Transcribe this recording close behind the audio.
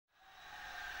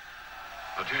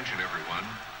Attention, everyone.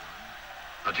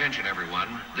 Attention, everyone.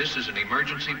 This is an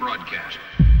emergency broadcast.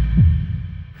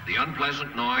 The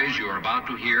unpleasant noise you are about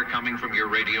to hear coming from your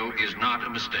radio is not a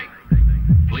mistake.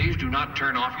 Please do not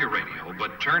turn off your radio,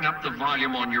 but turn up the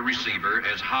volume on your receiver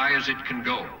as high as it can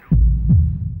go,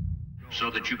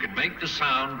 so that you can make the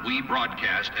sound we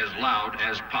broadcast as loud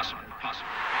as possible.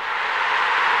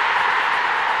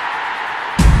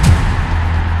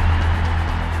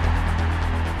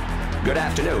 Good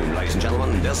afternoon, ladies and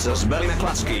gentlemen. This is Billy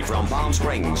McCluskey from Palm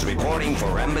Springs, reporting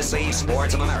for Embassy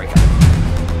Sports of America.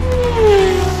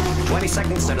 20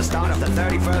 seconds to the start of the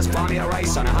 31st Formula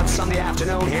race on a hot Sunday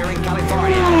afternoon here in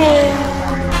California.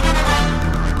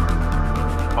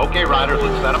 Okay, riders,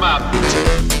 let's set them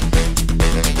up.